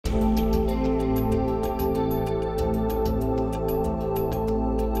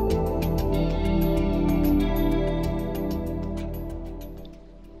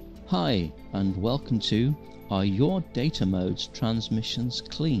Hi and welcome to Are Your Data Modes Transmissions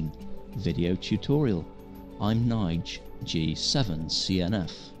Clean? Video tutorial. I'm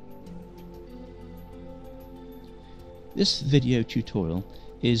G7CNF. This video tutorial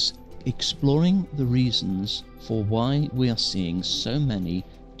is exploring the reasons for why we are seeing so many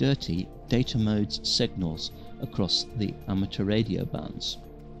dirty data modes signals across the amateur radio bands.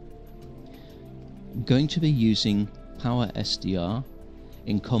 I'm going to be using Power SDR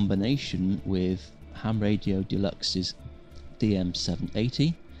in combination with Ham Radio Deluxe's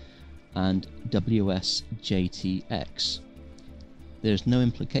DM780 and JT65. There's no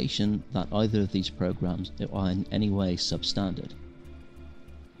implication that either of these programs are in any way substandard.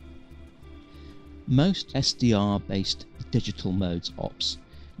 Most SDR-based digital modes ops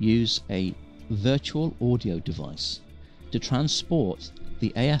use a virtual audio device to transport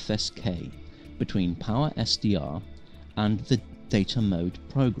the AFSK between Power SDR and the data mode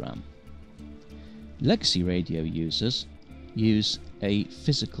program. Legacy radio users use a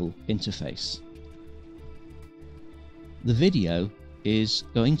physical interface. The video is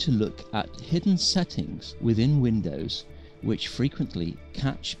going to look at hidden settings within Windows which frequently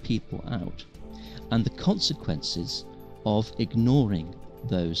catch people out and the consequences of ignoring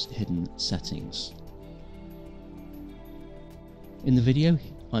those hidden settings. In the video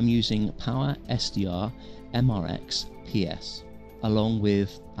I'm using Power SDR MRX PS along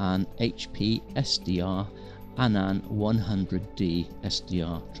with an HP SDR ANAN 100D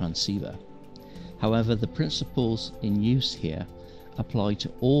SDR transceiver. However, the principles in use here apply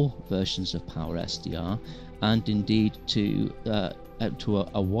to all versions of Power SDR and indeed to a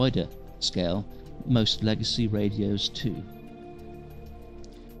wider scale most legacy radios too.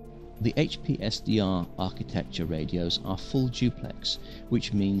 The HP SDR architecture radios are full duplex,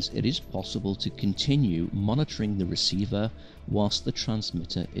 which means it is possible to continue monitoring the receiver whilst the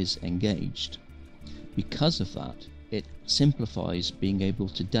transmitter is engaged. Because of that, it simplifies being able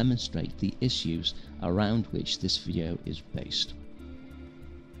to demonstrate the issues around which this video is based.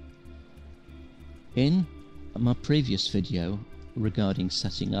 In my previous video regarding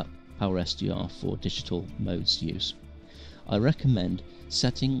setting up Power SDR for digital modes use, I recommend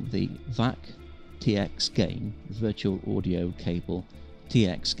setting the VAC TX gain, virtual audio cable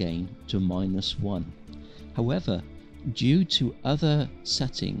TX gain, to -1. However, due to other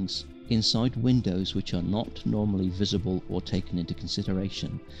settings inside Windows which are not normally visible or taken into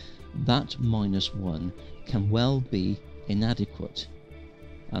consideration, that -1 can well be inadequate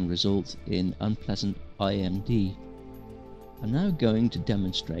and result in unpleasant IMD. I'm now going to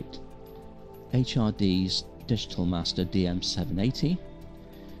demonstrate HRD's Digital Master DM780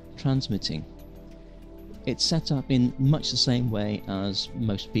 transmitting. It's set up in much the same way as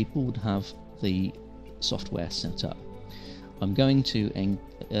most people would have the software set up. I'm going to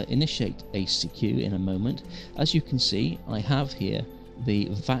initiate a CQ in a moment. As you can see, I have here the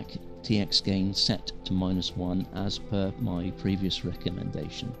VAC TX gain set to -1 as per my previous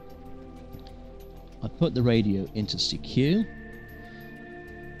recommendation. I put the radio into CQ.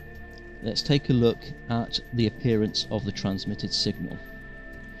 Let's take a look at the appearance of the transmitted signal.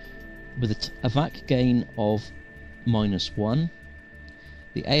 With a VAC gain of -1,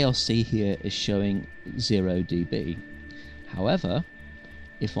 the ALC here is showing 0 dB. However,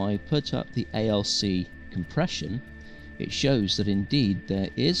 if I put up the ALC compression, it shows that indeed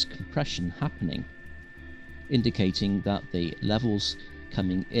there is compression happening, indicating that the levels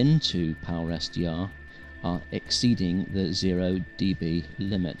coming into Power SDR are exceeding the 0 dB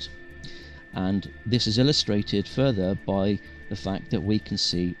limit. And this is illustrated further by the fact that we can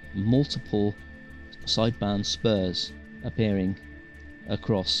see multiple sideband spurs appearing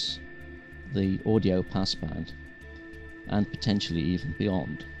across the audio passband and potentially even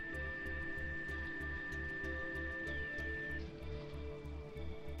beyond.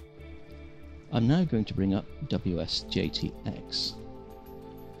 I'm now going to bring up WSJTX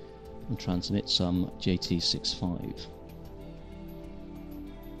and transmit some JT65.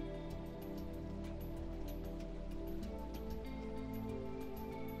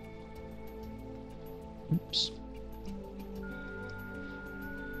 Oops.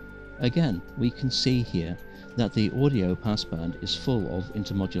 Again, we can see here that the audio passband is full of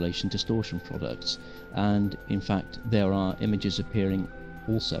intermodulation distortion products, and in fact there are images appearing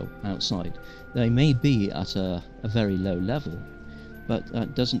also outside. They may be at a very low level, but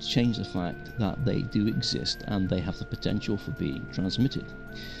that doesn't change the fact that they do exist and they have the potential for being transmitted.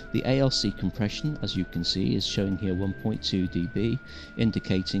 The ALC compression, as you can see, is showing here 1.2 dB,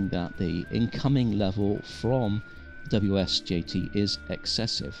 indicating that the incoming level from WSJT is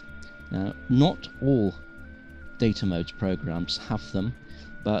excessive. Now, not all data modes programs have them,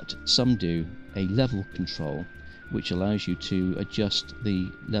 but some do a level control, which allows you to adjust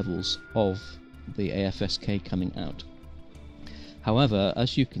the levels of the AFSK coming out. However,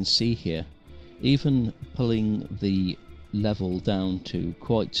 as you can see here, even pulling the level down to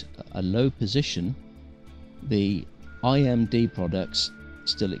quite a low position, the IMD products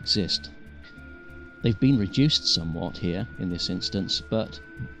still exist. They've been reduced somewhat here in this instance, but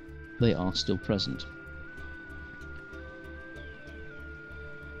they are still present.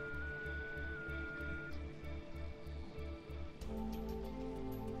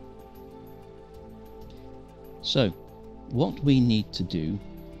 So, what we need to do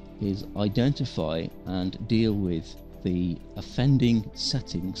is identify and deal with the offending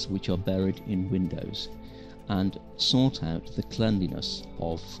settings which are buried in Windows and sort out the cleanliness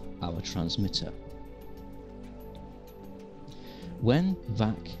of our transmitter. When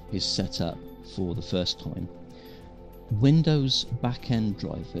VAC is set up for the first time, Windows backend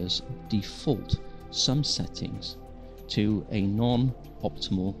drivers default some settings to a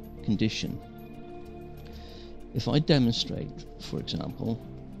non-optimal condition. If I demonstrate, for example,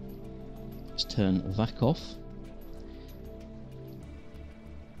 let's turn VAC off,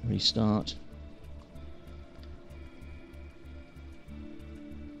 restart.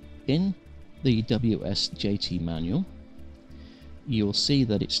 In the WSJT manual, you'll see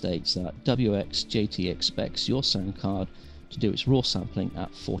that it states that WSJT expects your sound card to do its raw sampling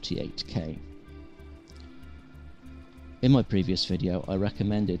at 48K. In my previous video, I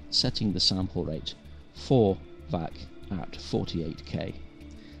recommended setting the sample rate for VAC at 48K,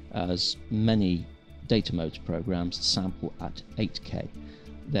 as many data modes programs sample at 8K.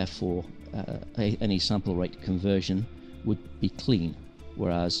 Therefore, any sample rate conversion would be clean,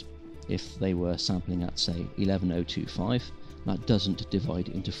 whereas if they were sampling at, say, 11025, that doesn't divide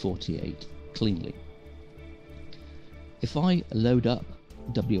into 48 cleanly. If I load up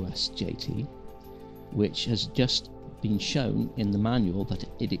WSJT, which has just been shown in the manual that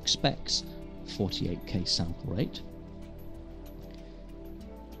it expects 48K sample rate,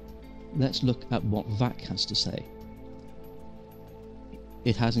 let's look at what VAC has to say.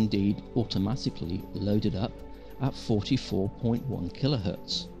 It has indeed automatically loaded up at 44.1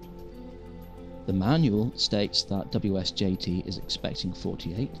 kHz. The manual states that WSJT is expecting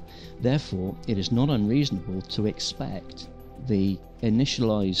 48, therefore it is not unreasonable to expect the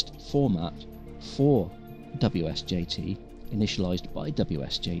initialized format for WSJT, initialized by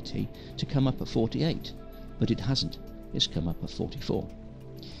WSJT, to come up at 48, but it hasn't. It's come up at 44.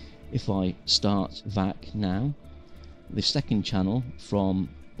 If I start VAC now, the second channel from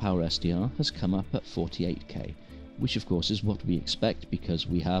PowerSDR has come up at 48K, which of course is what we expect because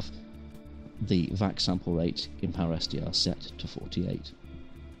we have the VAC sample rate in PowerSDR set to 48.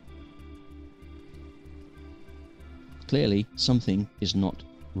 Clearly something is not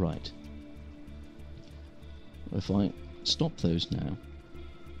right. If I stop those now,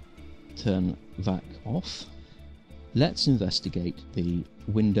 turn VAC off, let's investigate the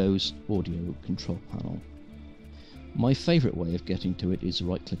Windows audio control panel. My favourite way of getting to it is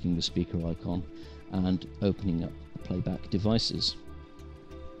right-clicking the speaker icon and opening up the playback devices.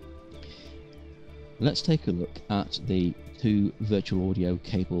 Let's take a look at the two virtual audio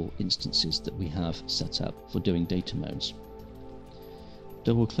cable instances that we have set up for doing data modes.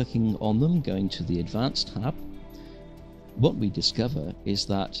 Double-clicking on them, going to the Advanced tab, what we discover is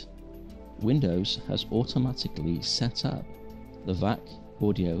that Windows has automatically set up the VAC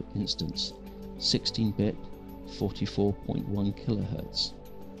audio instance 16-bit 44.1 kHz.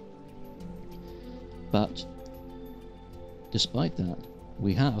 But despite that,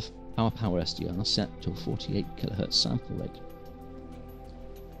 we have our PowerSDR set to a 48 kHz sample rate.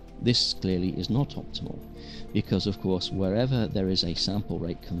 This clearly is not optimal because, of course, wherever there is a sample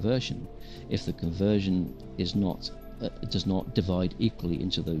rate conversion, if the conversion is not does not divide equally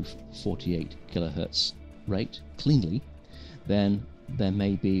into the 48 kHz rate cleanly, then there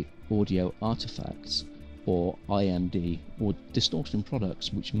may be audio artifacts or IMD or distortion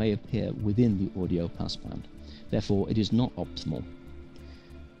products which may appear within the audio passband. Therefore, it is not optimal.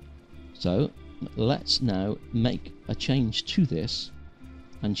 So let's now make a change to this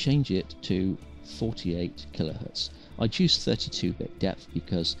and change it to 48 kHz. I choose 32-bit depth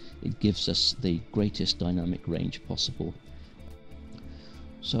because it gives us the greatest dynamic range possible.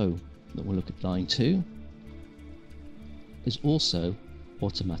 So we'll look at line 2 is also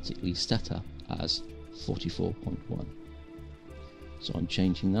automatically set up as 44.1. So I'm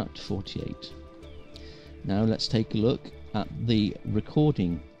changing that to 48. Now let's take a look at the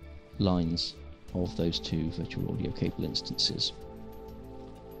recording lines of those two virtual audio cable instances.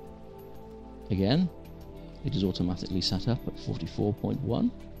 Again, it is automatically set up at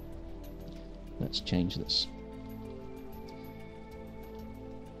 44.1. Let's change this.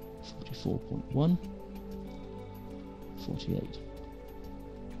 44.1, 48.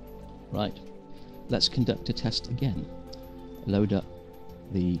 Right, let's conduct a test again. Load up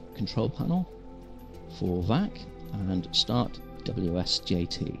the control panel for VAC and start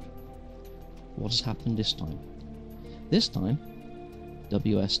WSJT. What has happened this time? This time,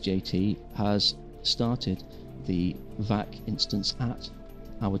 WSJT has started the VAC instance at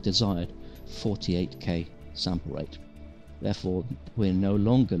our desired 48K sample rate. Therefore, we're no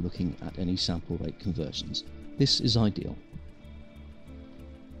longer looking at any sample rate conversions. This is ideal.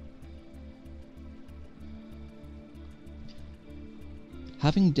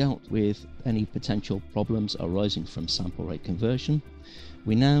 Having dealt with any potential problems arising from sample rate conversion,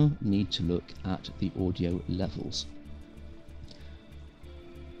 we now need to look at the audio levels.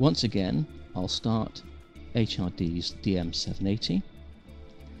 Once again, I'll start HRD's DM780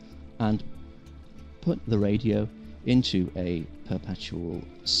 and put the radio into a perpetual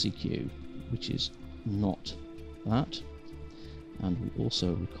CQ, which is not that, and we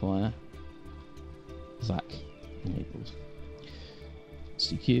also require VAC enabled.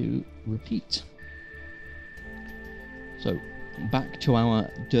 CQ repeat. So back to our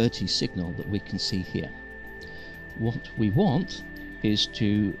dirty signal that we can see here. What we want is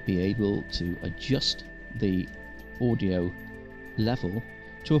to be able to adjust the audio level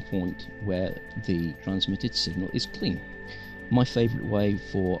to a point where the transmitted signal is clean. My favorite way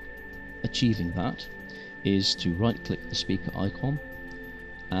for achieving that is to right click the speaker icon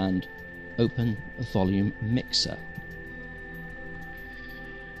and open a volume mixer.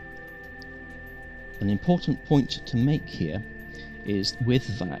 An important point to make here is with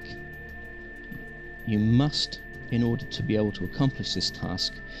VAC, you must, in order to be able to accomplish this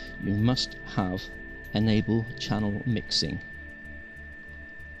task, you must have enable channel mixing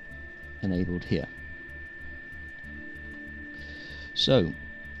enabled here. So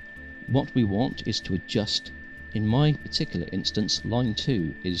what we want is to adjust, in my particular instance, line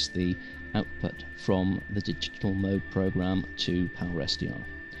 2 is the output from the digital mode program to Power SDR.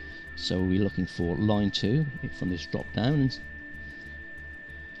 So we're looking for line 2 from this drop down,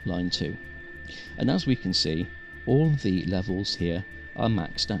 line 2. And as we can see, all of the levels here are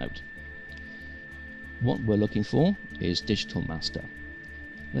maxed out. What we're looking for is digital master.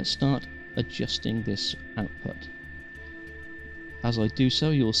 Let's start adjusting this output. As I do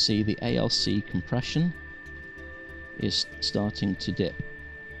so, you'll see the ALC compression is starting to dip.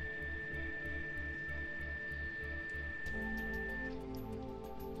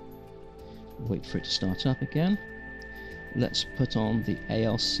 Wait for it to start up again. Let's put on the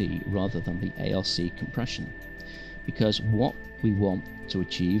ALC rather than the ALC compression, because what we want to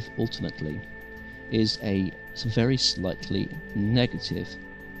achieve ultimately is a very slightly negative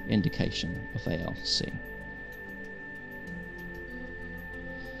indication of ALC.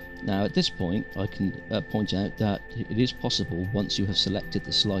 Now at this point I can point out that it is possible, once you have selected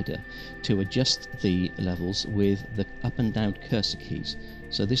the slider, to adjust the levels with the up and down cursor keys.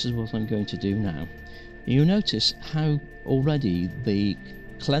 So this is what I'm going to do now. You notice how already the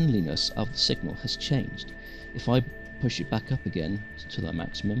cleanliness of the signal has changed. If I push it back up again to the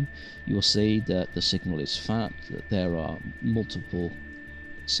maximum, you will see that the signal is fat, that there are multiple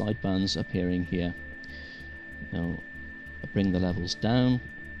sidebands appearing here. Now I bring the levels down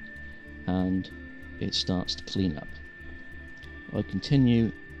and it starts to clean up. I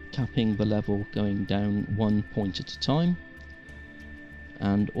continue tapping the level, going down 1 point at a time,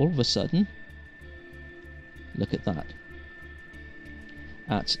 and all of a sudden, look at that.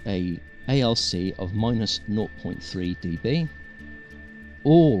 At a ALC of minus 0.3 dB,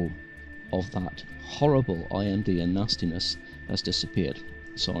 all of that horrible IMD and nastiness has disappeared.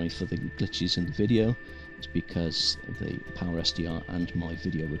 Sorry for the glitches in the video, it's because the Power SDR and my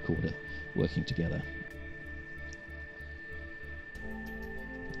video recorder working together.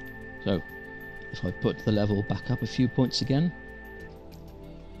 So if I put the level back up a few points again,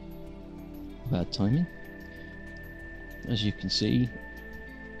 bad timing, as you can see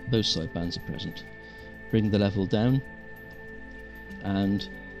those sidebands are present. Bring the level down and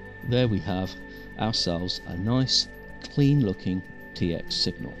there we have ourselves a nice clean looking TX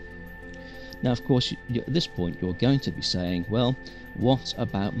signal. Now of course at this point you're going to be saying, well, what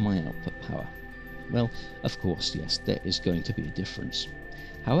about my output power? Well, of course, yes, there is going to be a difference.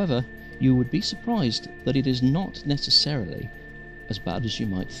 However, you would be surprised that it is not necessarily as bad as you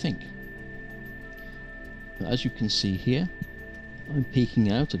might think. As you can see here, I'm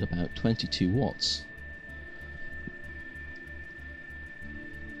peaking out at about 22 watts.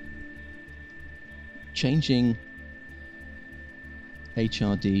 changing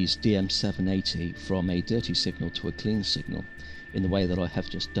HRD's DM780 from a dirty signal to a clean signal in the way that I have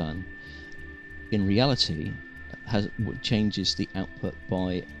just done, in reality changes the output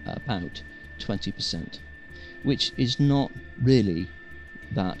by about 20%, which is not really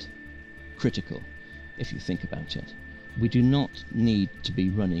that critical if you think about it. We do not need to be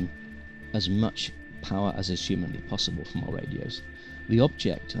running as much power as is humanly possible from our radios. The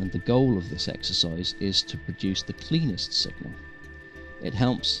object and the goal of this exercise is to produce the cleanest signal. It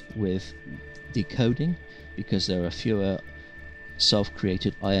helps with decoding because there are fewer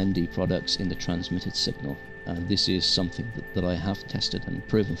self-created IND products in the transmitted signal, and this is something that I have tested and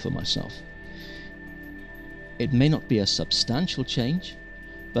proven for myself. It may not be a substantial change,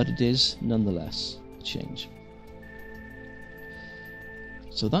 but it is nonetheless a change.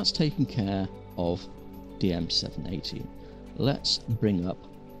 So that's taken care of DM780. Let's bring up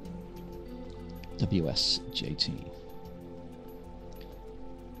WSJT.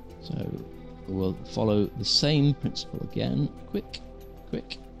 So we'll follow the same principle again.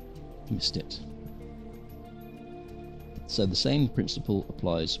 Quick, missed it. So the same principle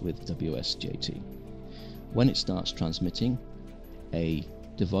applies with WSJT. When it starts transmitting, a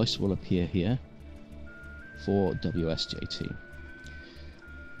device will appear here for WSJT.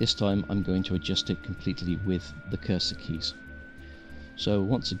 This time I'm going to adjust it completely with the cursor keys. So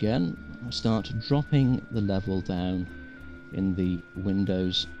once again, I'll start dropping the level down in the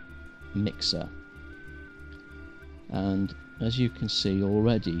Windows mixer, and as you can see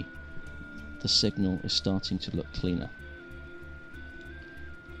already, the signal is starting to look cleaner.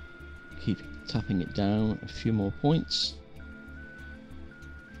 Keep tapping it down a few more points,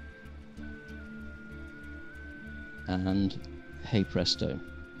 and hey presto.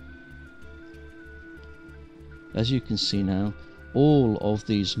 As you can see now, all of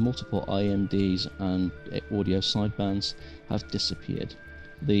these multiple INDs and audio sidebands have disappeared.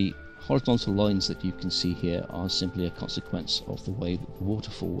 The horizontal lines that you can see here are simply a consequence of the way that the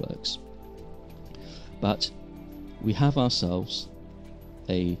waterfall works. But we have ourselves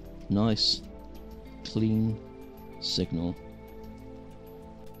a nice, clean signal.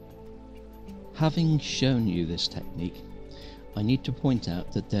 Having shown you this technique, I need to point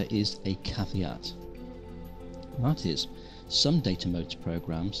out that there is a caveat. That is, some data modes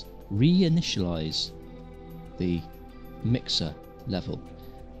programs reinitialize the mixer level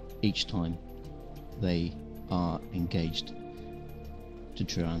each time they are engaged to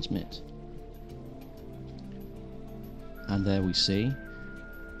transmit. And there we see,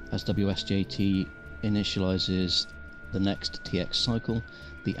 as WSJT initializes the next TX cycle,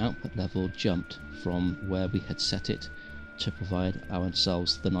 the output level jumped from where we had set it to provide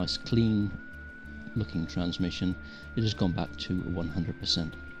ourselves the nice clean looking transmission. It has gone back to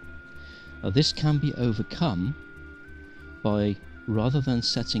 100%. This can be overcome by, rather than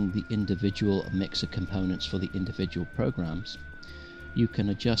setting the individual mixer components for the individual programs, you can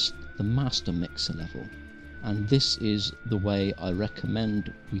adjust the master mixer level, and this is the way I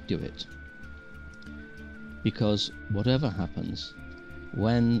recommend we do it, because whatever happens,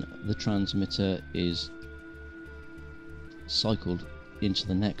 when the transmitter is cycled into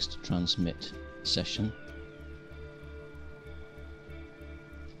the next transmit session,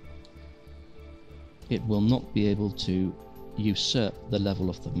 it will not be able to usurp the level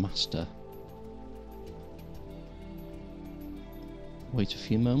of the master. Wait a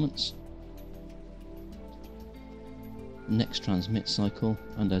few moments. Next transmit cycle,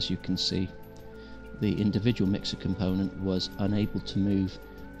 and as you can see, the individual mixer component was unable to move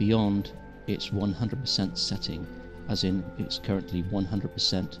beyond its 100% setting, as in it's currently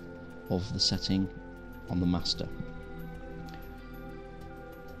 100% of the setting on the master.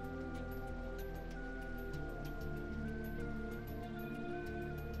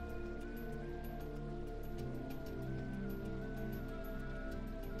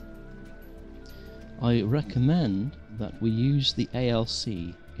 I recommend that we use the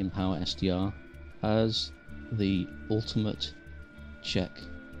ALC in Power SDR as the ultimate check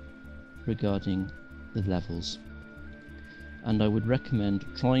regarding the levels, and I would recommend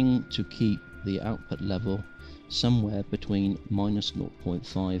trying to keep the output level somewhere between minus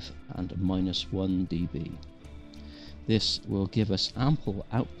 0.5 and minus 1 dB. This will give us ample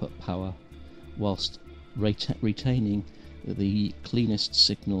output power whilst retaining the cleanest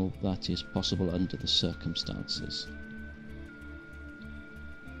signal that is possible under the circumstances.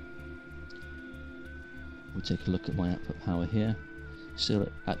 We'll take a look at my output power here, still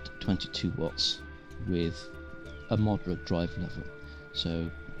at 22 watts with a moderate drive level,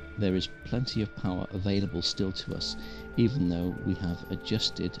 so there is plenty of power available still to us, even though we have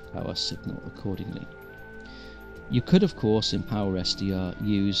adjusted our signal accordingly. You could of course in Power SDR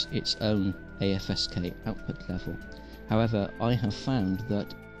use its own AFSK output level. However, I have found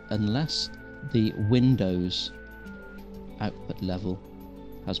that unless the Windows output level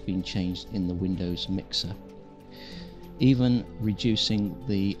has been changed in the Windows mixer, even reducing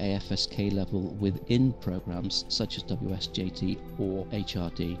the AFSK level within programs such as WSJT or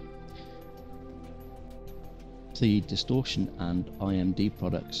HRD, the distortion and IMD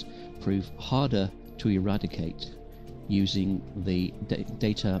products prove harder to eradicate using the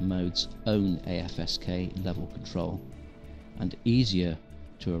data mode's own AFSK level control, and easier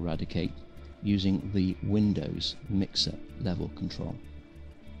to eradicate using the Windows mixer level control.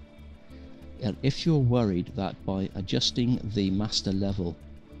 And if you're worried that by adjusting the master level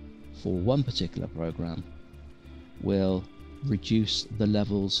for one particular program will reduce the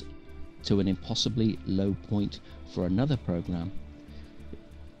levels to an impossibly low point for another program,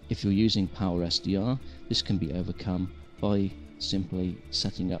 if you're using Power SDR, this can be overcome by simply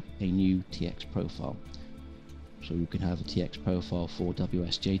setting up a new TX profile. So you can have a TX profile for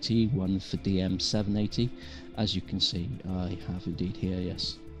WSJT, one for DM780, as you can see I have indeed here,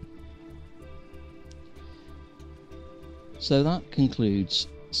 yes. So that concludes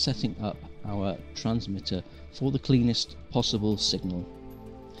setting up our transmitter for the cleanest possible signal.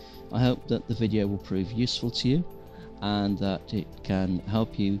 I hope that the video will prove useful to you and that it can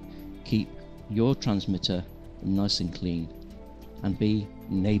help you keep your transmitter nice and clean and be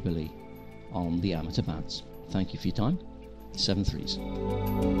neighbourly on the amateur bands. Thank you for your time. 7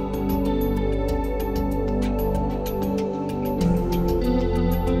 3s.